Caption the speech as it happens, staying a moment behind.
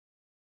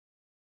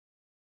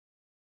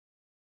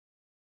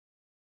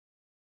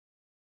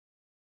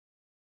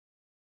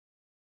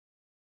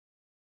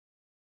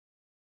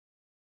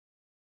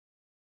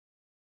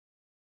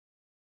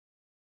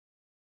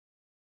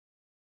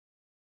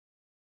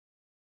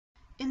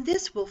In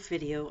this wolf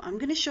video, I'm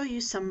going to show you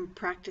some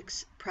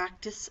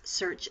practice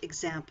search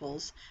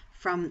examples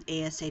from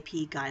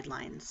ASaP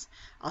guidelines.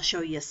 I'll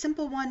show you a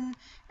simple one,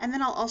 and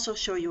then I'll also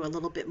show you a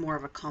little bit more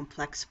of a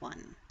complex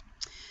one.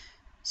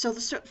 So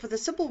for the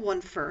simple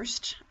one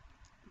first,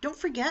 don't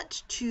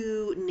forget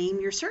to name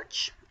your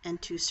search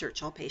and to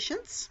search all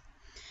patients.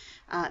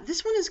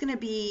 This one is going to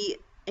be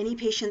any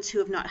patients who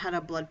have not had a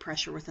blood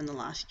pressure within the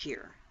last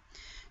year.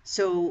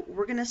 So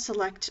we're going to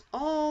select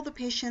all the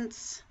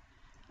patients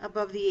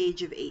above the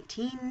age of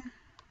 18,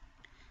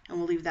 and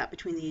we'll leave that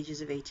between the ages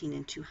of 18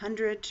 and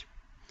 200.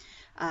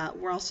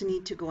 We also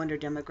need to go under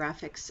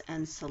demographics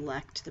and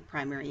select the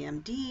primary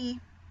MD,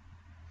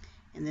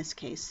 in this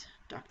case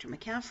Dr.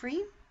 McCaffrey.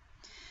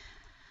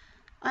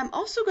 I'm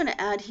also going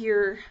to add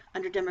here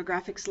under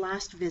demographics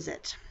last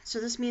visit.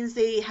 So this means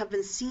they have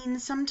been seen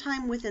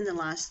sometime within the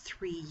last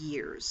 3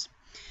 years.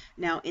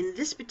 Now in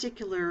this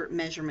particular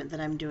measurement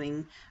that I'm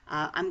doing,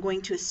 I'm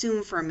going to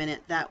assume for a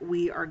minute that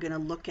we are going to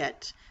look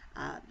at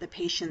the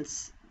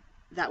patients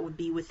that would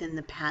be within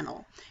the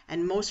panel,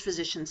 and most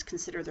physicians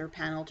consider their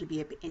panel to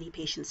be any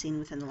patient seen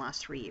within the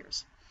last 3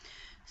 years.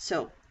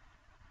 So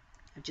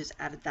I've just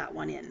added that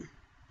one in.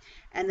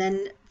 And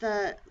then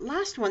the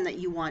last one that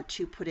you want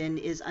to put in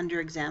is under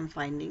exam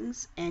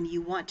findings, and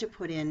you want to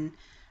put in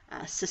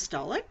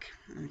systolic.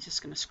 I'm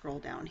just going to scroll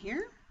down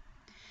here.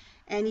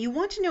 And you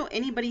want to know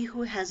anybody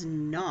who has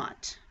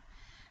not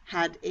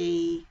had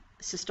a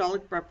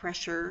systolic blood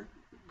pressure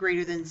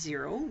greater than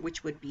 0,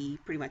 which would be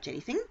pretty much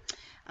anything,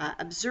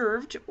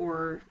 observed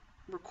or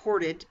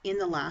recorded in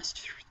the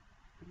last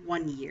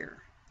 1 year.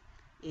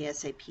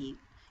 ASaP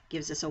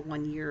gives us a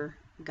 1-year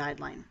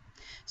guideline.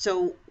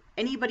 So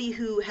anybody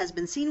who has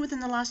been seen within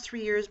the last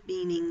 3 years,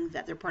 meaning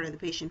that they're part of the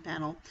patient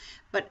panel,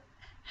 but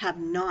have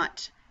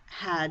not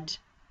had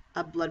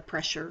a blood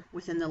pressure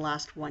within the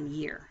last 1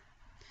 year.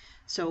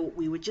 So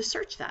we would just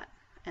search that,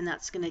 and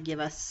that's going to give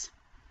us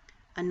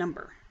a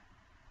number.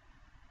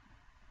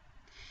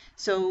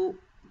 So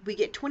we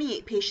get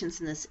 28 patients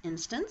in this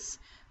instance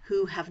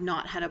who have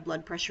not had a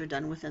blood pressure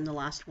done within the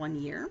last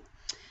 1 year.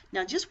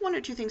 Now just one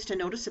or two things to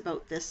notice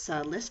about this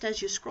list.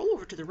 As you scroll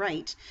over to the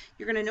right,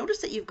 you're going to notice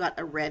that you've got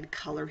a red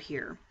color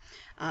here.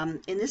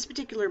 In this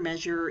particular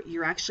measure,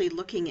 you're actually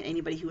looking at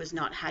anybody who has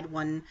not had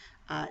one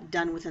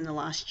done within the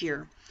last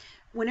year.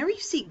 Whenever you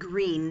see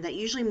green, that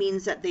usually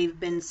means that they've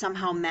been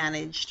somehow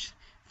managed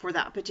for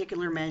that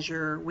particular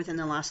measure within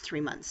the last 3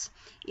 months.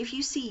 If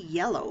you see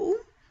yellow,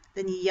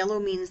 then yellow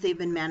means they've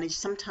been managed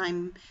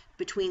sometime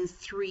between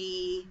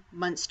 3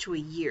 months to a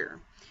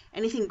year.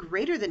 Anything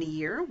greater than a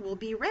year will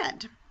be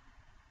red.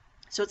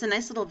 So it's a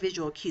nice little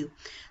visual cue.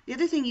 The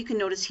other thing you can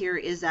notice here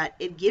is that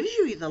it gives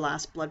you the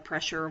last blood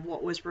pressure of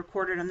what was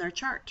recorded on their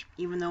chart,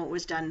 even though it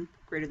was done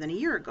greater than a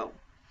year ago.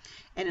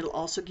 And it'll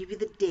also give you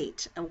the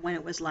date of when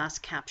it was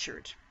last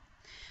captured.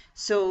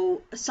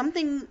 So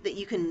something that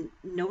you can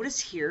notice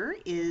here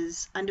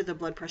is under the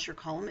blood pressure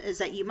column is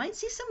that you might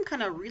see some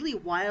kind of really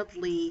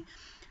wildly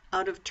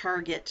out of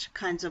target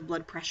kinds of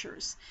blood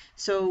pressures.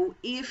 So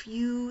if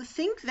you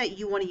think that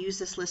you want to use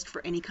this list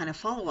for any kind of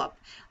follow-up,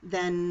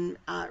 then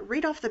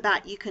right off the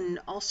bat you can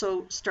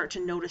also start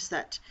to notice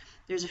that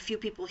there's a few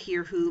people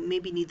here who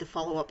maybe need the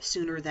follow-up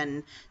sooner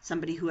than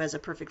somebody who has a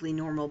perfectly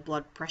normal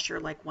blood pressure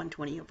like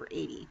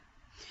 120/80.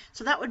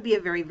 So that would be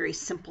a very, very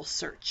simple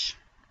search.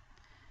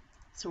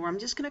 So I'm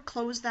just going to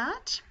close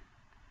that.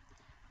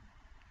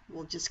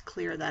 We'll just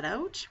clear that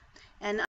out. And